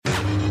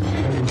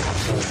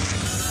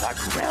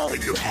all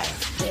you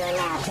have. You are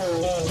now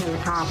tuned in to the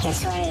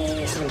podcast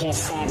Sway, so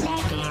just sit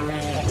back and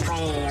ready to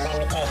play. Let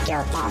me take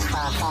your thoughts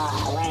far,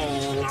 far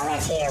away. Now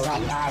let's hear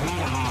what Darth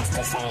Vader has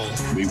to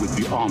say. We would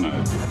be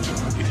honored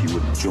if you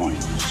would join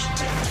us.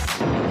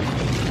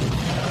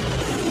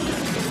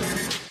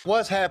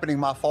 What's happening,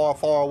 my far,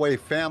 far away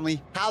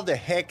family? How the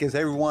heck is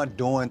everyone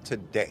doing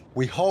today?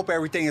 We hope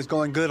everything is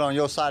going good on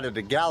your side of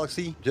the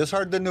galaxy. Just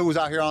heard the news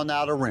out here on the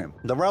Outer Rim.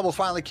 The rebels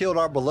finally killed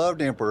our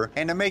beloved Emperor,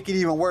 and to make it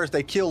even worse,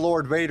 they killed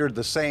Lord Vader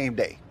the same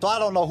day. So I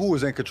don't know who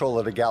is in control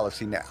of the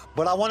galaxy now.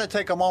 But I want to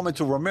take a moment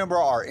to remember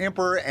our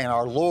Emperor and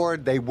our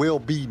Lord. They will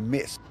be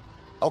missed.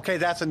 Okay,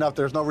 that's enough.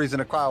 There's no reason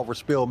to cry over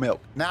spilled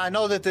milk. Now, I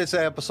know that this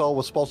episode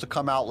was supposed to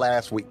come out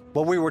last week,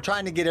 but we were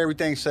trying to get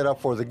everything set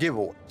up for the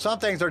giveaway. Some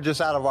things are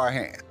just out of our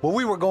hands, but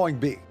we were going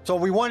big, so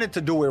we wanted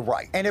to do it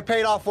right, and it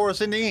paid off for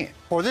us in the end.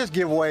 For this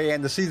giveaway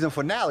and the season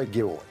finale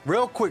giveaway,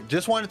 real quick,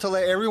 just wanted to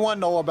let everyone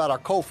know about our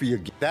Ko-fi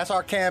again. That's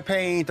our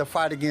campaign to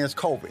fight against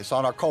COVID. It's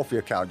on our Ko-fi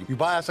account. You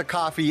buy us a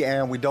coffee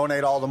and we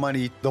donate all the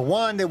money. The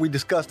one that we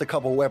discussed a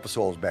couple of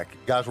episodes back. You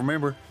guys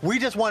remember? We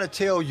just want to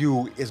tell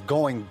you it's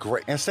going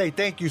great and say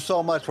thank you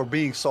so much for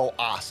being so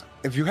awesome.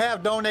 If you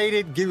have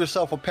donated, give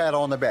yourself a pat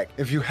on the back.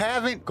 If you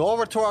haven't, go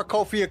over to our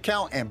Ko-fi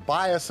account and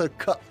buy us a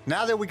cup.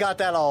 Now that we got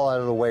that all out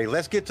of the way,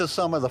 let's get to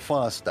some of the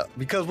fun stuff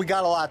because we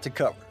got a lot to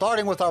cover.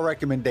 Starting with our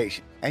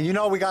recommendation. And you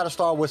know we got to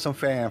start with some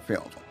fan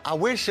films. I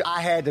wish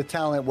I had the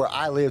talent where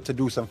I live to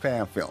do some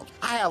fan films.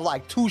 I have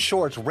like 2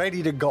 shorts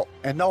ready to go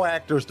and no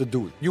actors to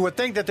do it. You would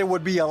think that there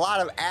would be a lot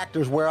of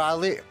actors where I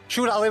live.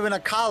 Shoot, I live in a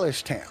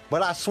college town,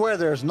 but I swear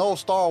there's no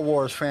Star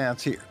Wars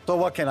fans here. So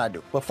what can I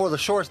do? But for the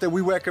shorts that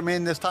we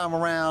recommend this time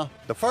around,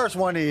 the first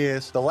one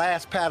is The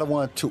Last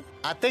Padawan 2.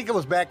 I think it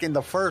was back in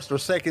the first or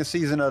second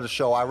season of the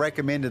show, I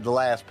recommended The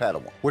Last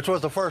Padawan, which was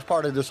the first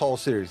part of this whole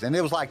series, and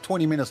it was like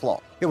 20 minutes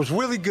long. It was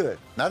really good.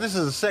 Now this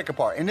is the second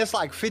part, and it's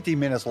like 50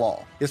 minutes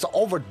long. It's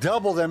over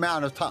double the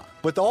amount of time,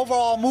 but the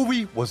overall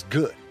movie was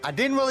good. I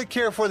didn't really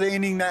care for the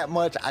ending that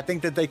much. I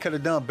think that they could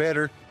have done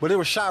better, but it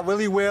was shot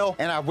really well,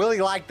 and I really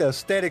liked the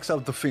aesthetics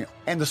of the film.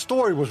 And the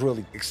story was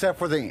really good, except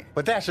for the end.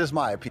 But that's just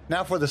my opinion.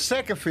 Now for the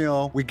second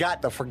film, we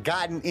got The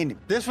Forgotten Ending.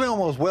 This film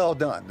was well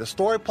done. The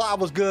story plot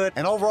was good,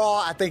 and overall,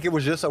 I think it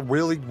was just a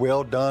really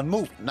well done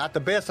movie. Not the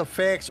best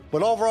effects,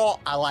 but overall,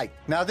 I liked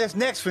it. Now this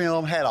next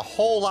film had a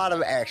whole lot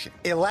of action.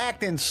 It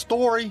lacked in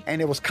story,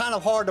 and it was kind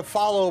of hard to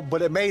follow,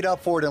 but it made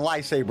up for it in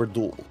lightsaber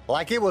duel.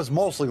 Like it was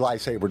mostly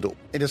lightsaber duel.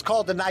 It is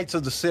called The Knights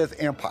of the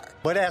Sith Empire.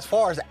 But as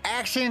far as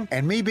action,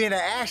 and me being an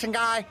action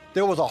guy,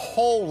 there was a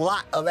whole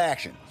lot of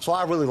action. So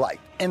I really liked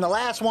it. And the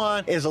last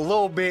one is a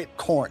little bit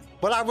corny,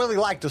 but I really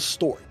like the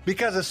story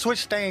because it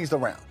switched things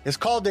around. It's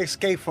called The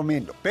Escape from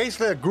Endor.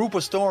 Basically, a group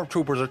of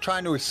stormtroopers are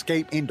trying to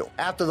escape Endor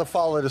after the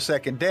fall of the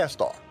second Death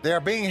Star. They are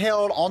being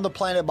held on the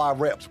planet by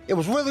rebels. It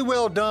was really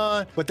well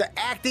done, but the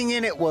acting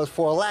in it was,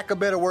 for lack of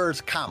better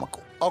words,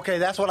 comical. Okay,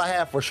 that's what I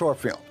have for short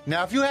film.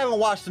 Now, if you haven't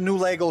watched the new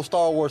Lego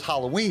Star Wars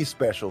Halloween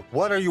special,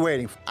 what are you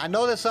waiting for? I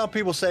know that some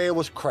people say it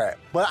was crap,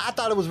 but I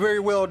thought it was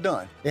very well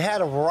done. It had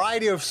a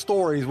variety of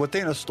stories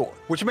within a story,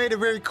 which made it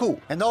very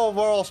cool. And the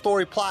overall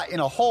story plot in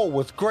a whole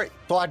was great.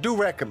 So I do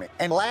recommend.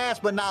 And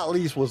last but not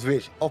least was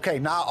Vision. Okay,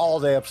 not all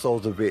the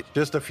episodes of Vision,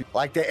 just a few.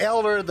 Like The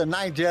Elder, The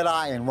Ninth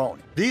Jedi, and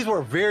Ronin. These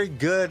were very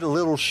good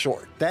little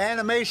short. The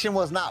animation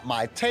was not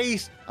my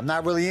taste. I'm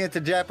not really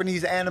into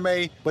Japanese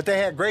anime, but they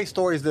had great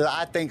stories that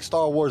I think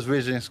Star Wars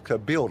Visions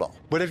could build on.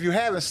 But if you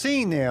haven't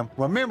seen them,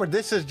 remember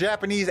this is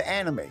Japanese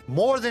anime,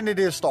 more than it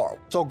is Star Wars.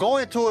 So go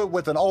into it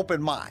with an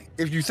open mind.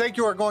 If you think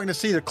you are going to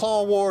see the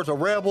Clone Wars or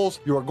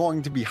Rebels, you are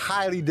going to be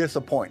highly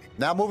disappointed.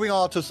 Now moving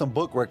on to some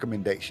book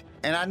recommendations.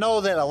 And I know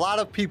that a lot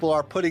of people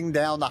are putting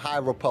down the High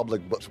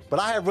Republic books,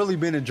 but I have really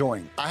been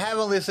enjoying it. I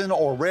haven't listened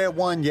or read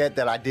one yet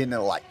that I didn't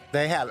like.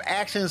 They have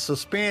action,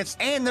 suspense,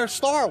 and they're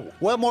Star Wars.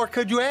 What more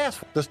could you ask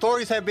for? The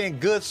stories have been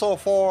good so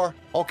far.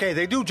 Okay,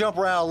 they do jump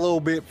around a little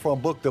bit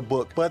from book to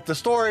book, but the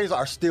stories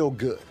are still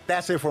good.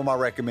 That's it for my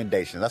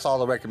recommendations. That's all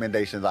the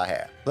recommendations I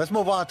have. Let's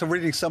move on to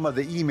reading some of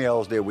the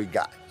emails that we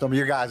got, some of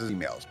your guys'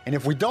 emails. And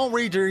if we don't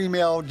read your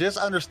email, just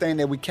understand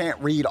that we can't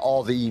read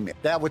all the emails.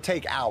 That would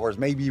take hours,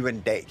 maybe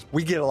even days.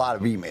 We get a lot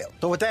of emails.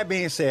 So with that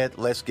being said,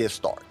 let's get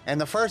started. And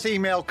the first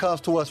email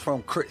comes to us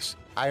from Chris.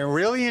 I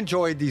really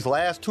enjoyed these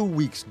last 2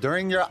 weeks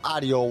during your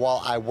audio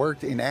while I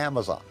worked in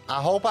Amazon.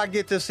 I hope I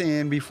get this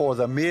in before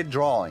the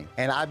mid-drawing,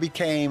 and I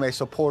became a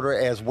supporter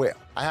as well.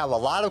 I have a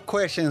lot of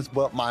questions,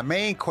 but my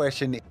main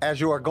question, as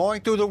you are going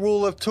through the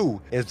rule of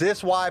 2, is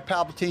this why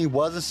Palpatine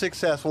wasn't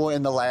successful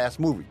in the last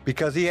movie?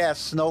 Because he has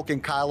Snoke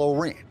and Kylo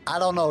Ren. I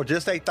don't know,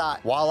 just a thought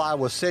while I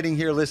was sitting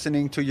here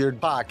listening to your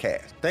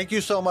podcast. Thank you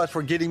so much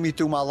for getting me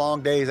through my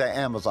long days at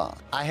Amazon.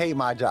 I hate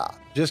my job.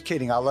 Just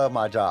kidding, I love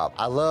my job.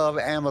 I love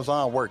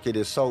Amazon work, it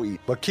is so easy.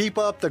 But keep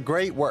up the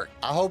great work.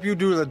 I hope you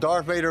do the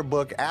Darth Vader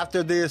book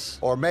after this,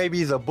 or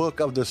maybe the Book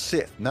of the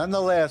Sith.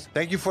 Nonetheless,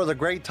 thank you for the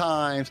great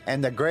times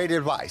and the great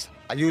advice.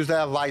 I use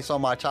that advice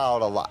on my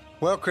child a lot.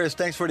 Well, Chris,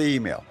 thanks for the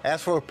email.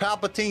 As for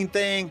Palpatine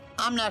thing,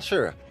 I'm not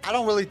sure. I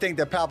don't really think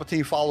that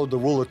Palpatine followed the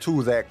rule of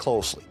two that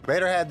closely.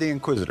 Vader had the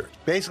Inquisitors.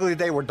 Basically,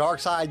 they were dark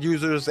side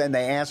users and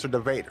they answered to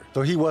Vader,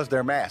 so he was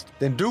their master.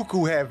 Then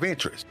Dooku had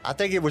Ventress. I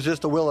think it was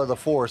just the will of the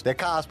Force that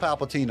caused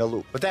Palpatine to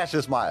lose, but that's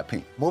just my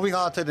opinion. Moving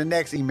on to the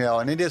next email,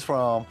 and it is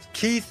from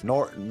Keith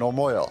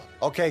Normoyle.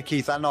 Okay,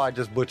 Keith, I know I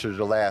just butchered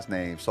your last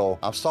name, so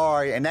I'm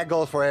sorry, and that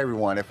goes for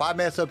everyone. If I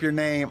mess up your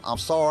name, I'm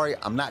sorry,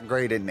 I'm not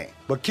great at names.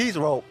 But Keith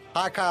wrote,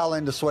 "Hi Kyle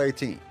and the Sway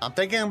team. I'm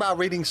thinking about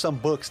reading some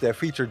books that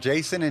feature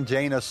Jacen and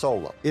Jaina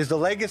Solo. Is the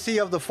Legacy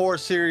of the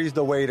Force series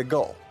the way to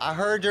go? I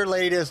heard your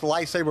latest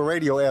Lightsaber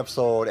Radio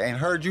episode and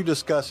heard you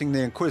discussing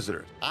the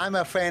Inquisitors. I'm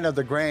a fan of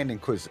the Grand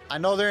Inquisitor. I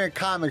know they're in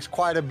comics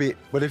quite a bit,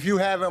 but if you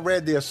haven't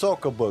read the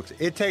Ahsoka books,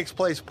 it takes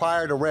place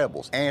prior to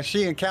Rebels, and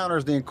she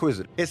encounters the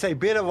Inquisitor. It's a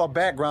bit of a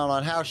background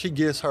on how she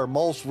gets her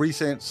most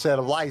recent set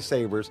of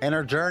lightsabers and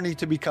her journey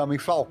to becoming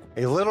Falcon.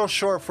 A little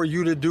short for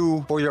you to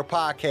do for your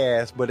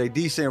podcast, but a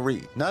decent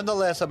read.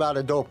 Nonetheless, about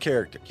a dope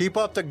character. Keep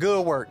up the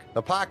good work.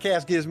 The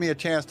podcast gives me a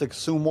chance to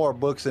consume more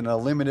books in a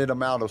limited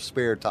amount of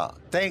spare time.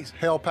 Thanks,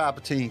 Hail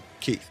Palpatine,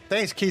 Keith."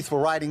 Thanks, Keith, for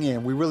writing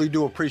in. We really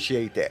do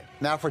appreciate that.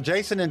 Now, for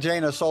Jacen and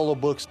Jaina Solo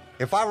books,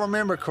 if I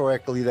remember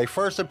correctly, they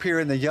first appear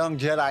in the Young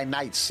Jedi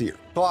Knight series,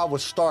 so I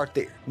would start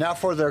there. Now,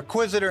 for the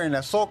Inquisitor and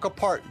Ahsoka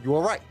part, you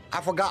were right.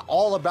 I forgot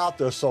all about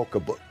the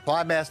Ahsoka book, so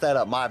I messed that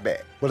up, my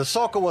bad. But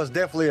Ahsoka was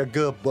definitely a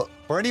good book.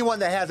 For anyone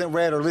that hasn't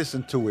read or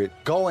listened to it,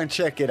 go and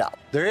check it out.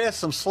 There is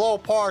some slow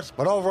parts,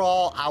 but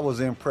overall, I was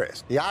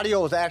impressed. The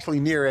audio was actually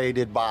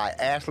narrated by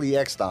Ashley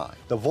Eckstein,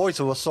 the voice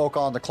of Ahsoka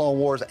on the Clone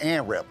Wars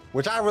and Rebels,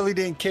 which I really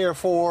didn't care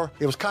for.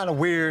 It was kind of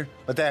weird,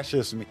 but that's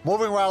just me.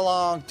 Moving right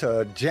along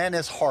to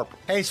Janice Harper.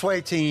 "Hey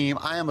Sway team,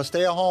 I am a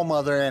stay-at-home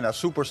mother and a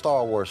super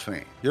Star Wars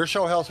fan. Your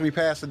show helps me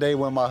pass the day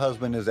when my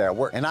husband is at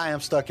work, and I am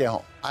stuck at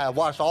home. I have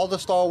watched all the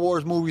Star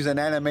Wars movies and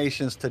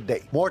animations to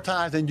date, more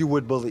times than you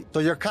would believe, so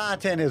your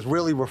content is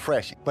really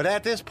refreshing. But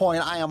at this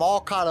point, I am all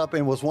caught up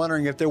and was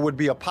wondering if there would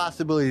be a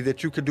possibility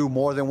that you could do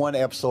more than one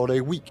episode a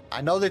week.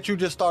 I know that you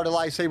just started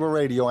Lightsaber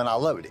Radio and I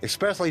love it,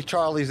 especially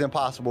Charlie's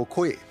Impossible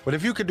Quiz. But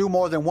if you could do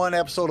more than one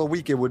episode a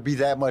week, it would be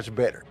that much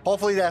better.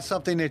 Hopefully that's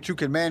something that you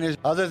can manage.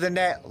 Other than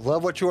that,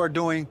 love what you are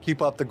doing.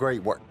 Keep up the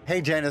great work."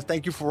 Hey Janice,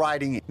 thank you for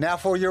writing in. Now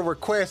for your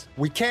request,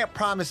 we can't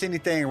promise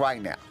anything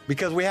right now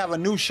because we have a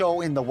new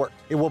show in the works.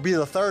 It will be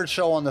the third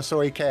show on the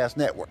Swaycast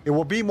Network. It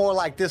will be more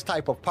like this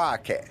type of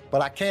podcast,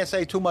 but I can't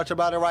say too much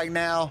about it right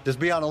now. Just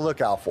be on the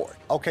lookout for it.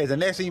 Okay, the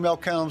next email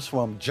comes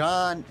from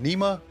John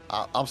Nima.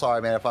 I'm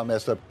sorry, man, if I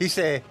messed up. He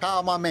said,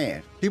 "Kyle, my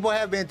man, people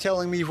have been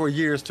telling me for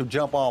years to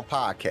jump on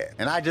podcasts,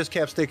 and I just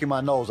kept sticking my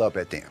nose up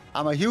at them.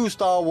 I'm a huge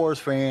Star Wars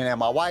fan, and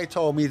my wife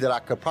told me that I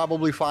could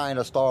probably find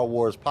a Star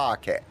Wars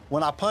podcast.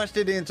 When I punched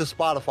it into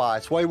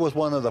Spotify, Sway was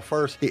one of the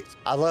first hits.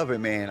 I love it,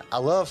 man. I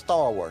love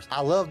Star Wars.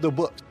 I love the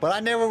books, but I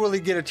never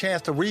really get a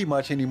chance to read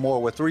much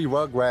anymore with 3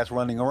 Rugrats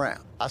running around.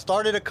 I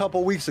started a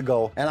couple weeks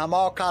ago, and I'm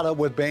all caught up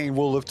with Bane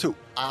Rule of Two.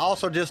 I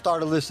also just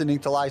started listening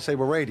to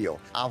Lightsaber Radio.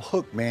 I'm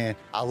hooked, man.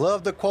 I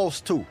love the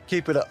quotes too.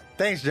 Keep it up."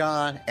 Thanks,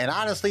 John. And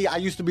honestly, I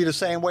used to be the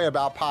same way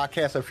about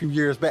podcasts a few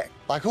years back.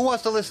 Like, who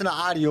wants to listen to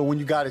audio when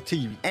you got a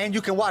TV? And you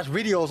can watch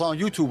videos on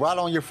YouTube right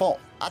on your phone.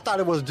 I thought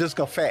it was just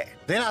a fad.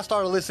 Then I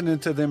started listening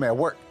to them at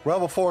work.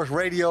 Rebel Force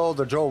Radio,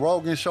 The Joe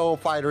Rogan Show,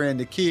 Fighter and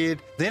the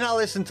Kid. Then I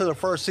listened to the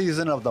first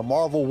season of the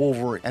Marvel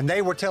Wolverine, and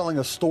they were telling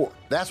a story.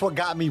 That's what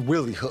got me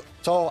really hooked.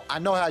 So I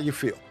know how you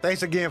feel.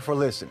 Thanks again for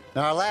listening.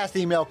 Now our last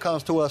email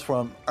comes to us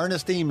from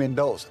Ernestine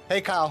Mendoza.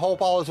 "Hey Kyle,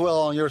 hope all is well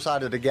on your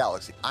side of the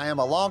galaxy. I am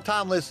a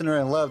longtime listener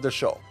and love the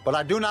show, but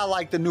I do not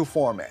like the new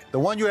format, the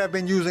one you have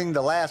been using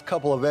the last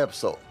couple of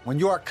episodes, when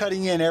you are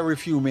cutting in every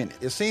few minutes.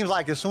 It seems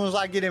like as soon as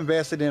I get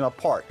invested in a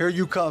part, here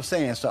you come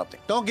saying something.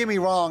 Don't get me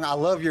wrong, I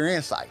love your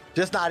insight,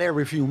 just not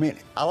every few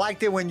minutes. I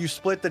liked it when you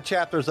split the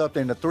chapters up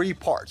into 3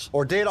 parts,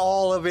 or did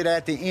all of it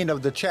at the end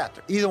of the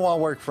chapter. Either one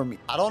worked for me.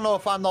 I don't know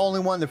if I'm the only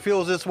one that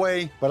feels this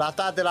way, but I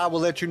thought that I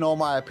would let you know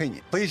my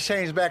opinion. Please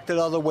change back to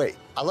the other way.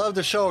 I love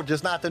the show,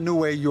 just not the new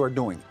way you are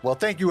doing it." Well,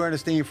 thank you,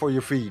 Ernestine, for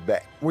your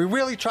feedback. We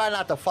really try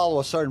not to follow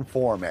a certain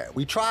format.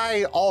 We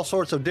try all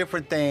sorts of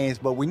different things,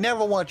 but we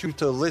never want you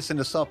to listen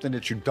to something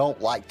that you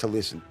don't like to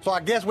listen. So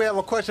I guess we have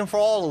a question for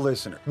all the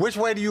listeners. Which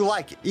way do you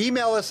like it?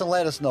 Email us and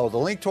let us know. The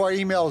link to our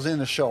email is in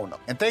the show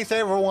notes. And thanks to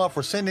everyone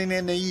for sending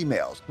in the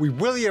emails. We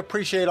really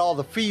appreciate all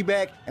the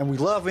feedback, and we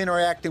love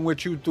interacting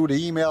with you through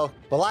the email.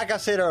 But like I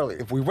said earlier,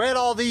 if we read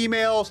all the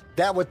emails,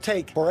 that would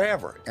take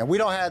forever, and we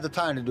don't have the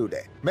time to do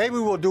that. Maybe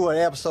we'll do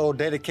an episode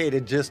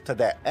dedicated just to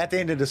that at the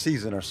end of the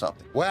season or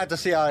something. We'll have to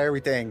see how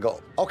everything goes.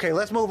 Okay,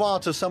 let's move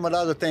on to some of the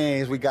other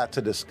things we got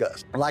to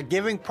discuss, like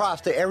giving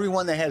props to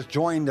everyone that has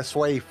joined the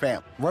Sway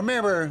family.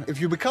 Remember,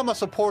 if you become a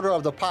supporter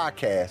of the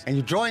podcast and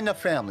you join the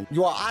family,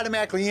 you are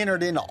automatically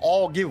entered into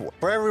all giveaways.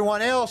 For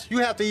everyone else, you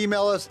have to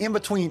email us in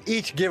between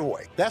each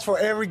giveaway. That's for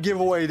every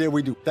giveaway that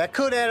we do. That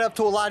could add up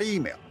to a lot of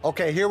email.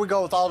 Okay, here we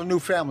go with all the new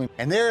family.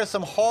 And there are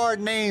some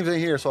hard names in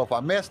here, so if I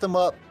messed them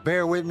up,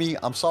 bear with me.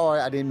 I'm sorry,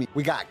 I didn't mean.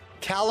 We got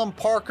Callum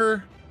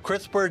Parker,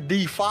 Christopher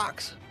D.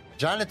 Fox,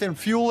 Jonathan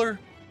Fuller,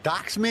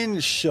 Doxman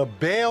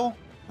Chabelle,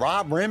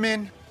 Rob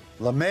Rimmon,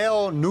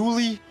 Lamel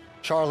Newley,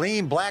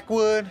 Charlene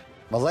Blackwood,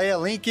 Malaya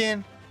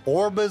Lincoln,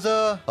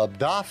 Orbaza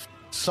Abdaf,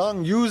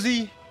 Sung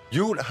Yuzi,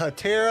 Yut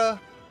Hatera,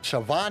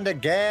 Shavonda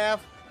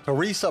Gav,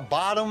 Teresa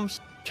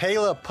Bottoms,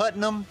 Kayla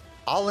Putnam,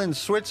 Alan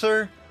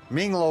Switzer,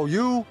 Minglo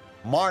Yu,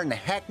 Martin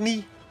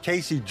Hackney,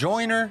 Casey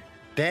Joyner,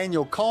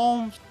 Daniel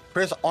Combs,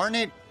 Chris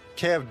Arnett,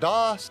 Kev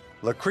Doss,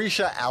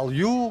 Lucretia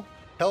Alule,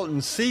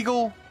 Helton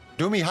Siegel,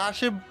 Dumi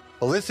Hashib,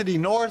 Felicity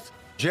North,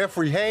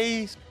 Jeffrey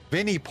Hayes,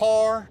 Vinnie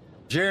Parr,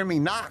 Jeremy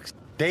Knox,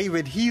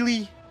 David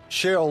Healy,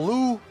 Cheryl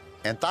Liu,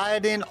 and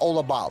Thiadin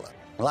Olabala.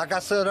 Like I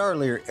said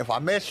earlier, if I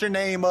messed your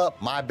name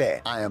up, my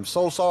bad. I am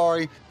so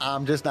sorry.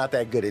 I'm just not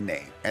that good at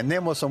names. And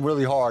them was some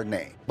really hard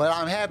names. But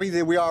I'm happy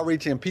that we are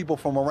reaching people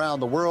from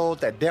around the world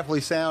that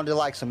definitely sounded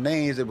like some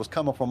names that was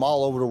coming from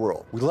all over the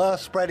world. We love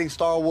spreading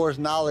Star Wars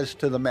knowledge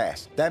to the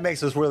mass. That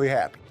makes us really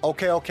happy.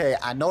 Okay,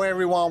 I know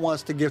everyone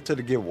wants to give to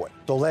the giveaway,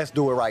 so let's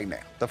do it right now.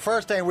 The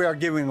first thing we are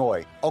giving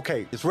away,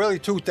 it's really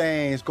two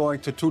things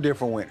going to two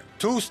different winners.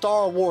 2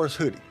 Star Wars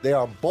hoodies. They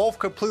are both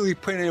completely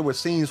printed with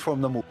scenes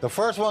from the movie. The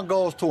first one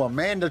goes to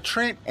Amanda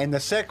Trent, and the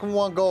second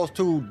one goes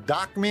to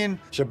Docmin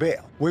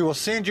Chabelle. We will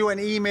send you an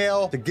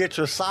email to get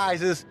your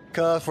sizes,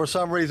 because for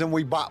some reason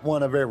we bought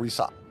one of every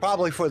size.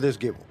 Probably for this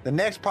giveaway. The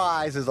next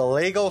prize is a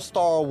Lego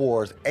Star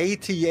Wars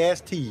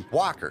ATST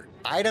Walker.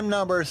 Item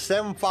number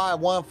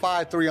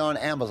 75153 on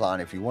Amazon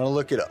if you want to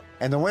look it up.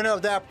 And the winner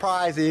of that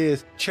prize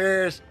is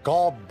Cherish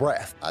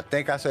Galbraith. I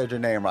think I said your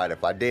name right.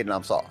 If I didn't,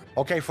 I'm sorry.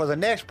 Okay, for the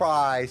next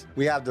prize,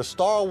 we have the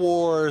Star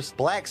Wars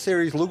Black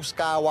Series Luke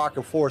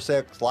Skywalker Force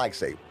X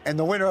lightsaber. And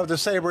the winner of the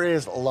saber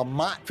is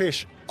Lamont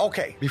Fisher.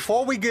 Okay,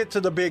 before we get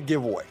to the big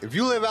giveaway, if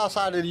you live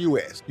outside of the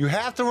U.S., you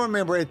have to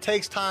remember it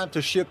takes time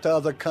to ship to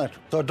other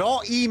countries. So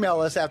don't email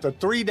us after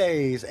 3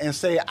 days and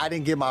say, I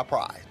didn't get my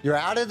prize. You're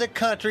out of the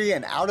country,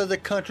 and out of the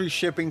country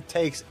shipping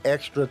takes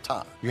extra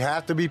time. You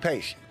have to be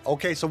patient.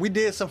 Okay, so we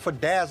did some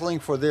dazzling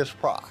for this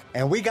prize.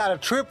 And we got a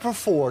trip for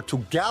 4 to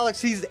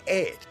Galaxy's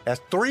Edge.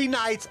 That's 3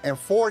 nights and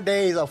 4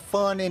 days of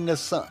fun in the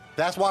sun.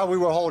 That's why we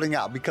were holding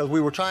out, because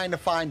we were trying to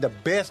find the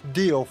best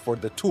deal for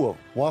the 2 of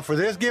them. One for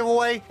this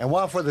giveaway and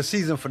one for the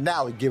season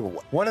finale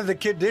giveaway. One of the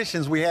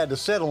conditions we had to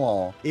settle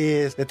on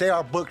is that they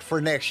are booked for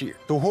next year.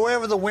 So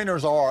whoever the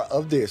winners are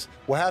of this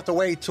will have to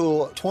wait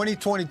till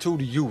 2022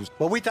 to use.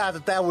 But we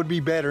thought that would be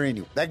better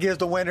anyway. That gives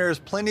the winners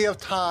plenty of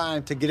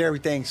time to get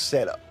everything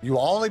set up. You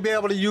will only be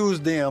able to use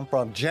them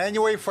from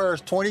January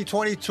 1st,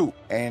 2022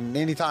 and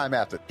anytime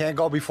after. Can't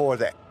go before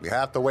that. We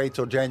have to wait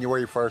till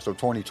January 1st of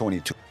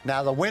 2022.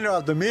 Now, the winner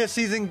of the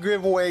mid-season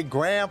giveaway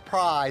grand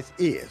prize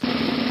is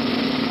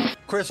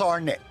Chris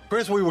Arnett.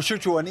 Chris, we will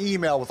shoot you an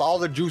email with all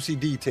the juicy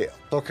details.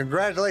 So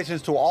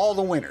congratulations to all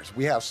the winners.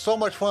 We have so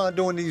much fun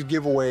doing these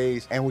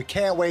giveaways, and we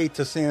can't wait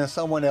to send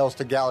someone else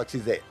to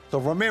Galaxy's Edge. So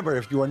remember,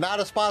 if you are not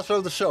a sponsor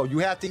of the show, you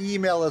have to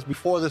email us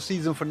before the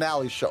season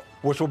finale show,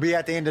 which will be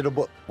at the end of the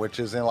book, which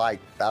is in 8,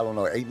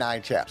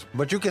 9 chapters.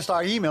 But you can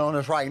start emailing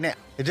us right now.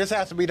 It just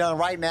has to be done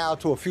right now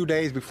to a few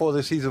days before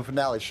the season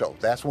finale show.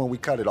 That's when we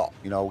cut it off.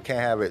 We can't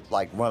have it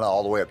run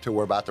all the way up till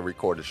we're about to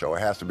record the show. It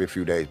has to be a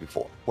few days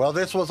before. Well,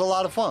 this was a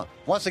lot of fun.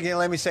 Once again,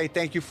 let me say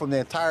thank you from the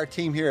entire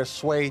team here at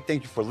Sway.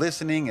 Thank you for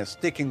listening and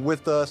sticking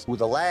with us with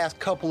the last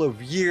couple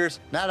of years.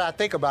 Now that I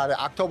think about it,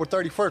 October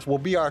 31st will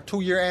be our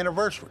 2-year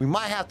anniversary. We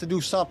might have to do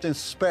something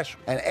special,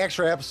 an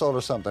extra episode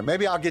or something.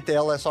 Maybe I'll get the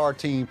LSR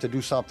team to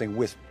do something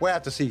with me. We'll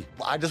have to see.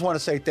 I just want to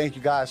say thank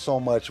you guys so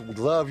much. We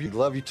love you.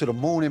 Love you to the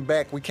moon and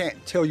back. We can't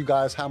tell you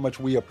guys how much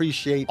we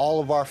appreciate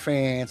all of our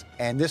fans,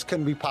 and this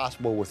couldn't be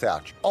possible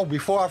without you. Oh,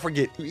 before I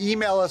forget, you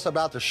email us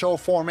about the show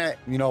format,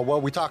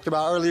 what we talked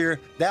about earlier.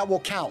 That will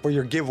count for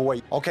your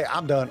giveaway. Okay,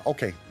 I'm done.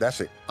 Okay,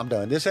 that's it. I'm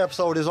done. This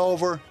episode is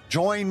over.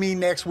 Join me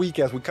next week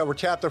as we cover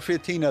chapter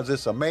 15 of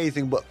this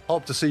amazing book.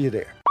 Hope to see you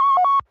there.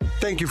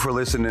 Thank you for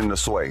listening to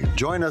Sway.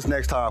 Join us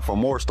next time for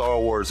more Star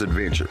Wars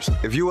adventures.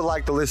 If you would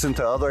like to listen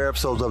to other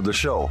episodes of the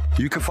show,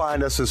 you can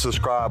find us and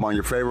subscribe on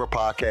your favorite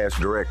podcast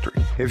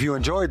directory. If you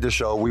enjoyed the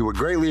show, we would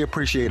greatly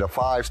appreciate a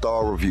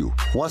 5-star review.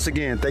 Once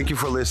again, thank you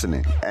for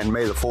listening, and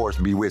may the Force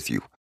be with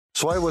you.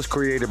 Sway was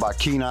created by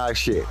Keen Eye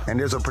Shed and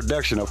is a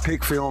production of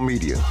Pick Film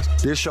Media.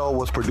 This show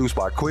was produced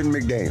by Quentin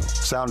McDaniel,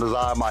 sound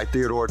design by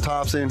Theodore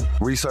Thompson,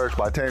 research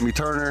by Tammy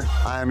Turner.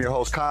 I am your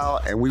host, Kyle,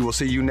 and we will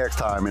see you next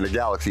time in a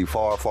galaxy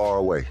far, far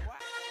away.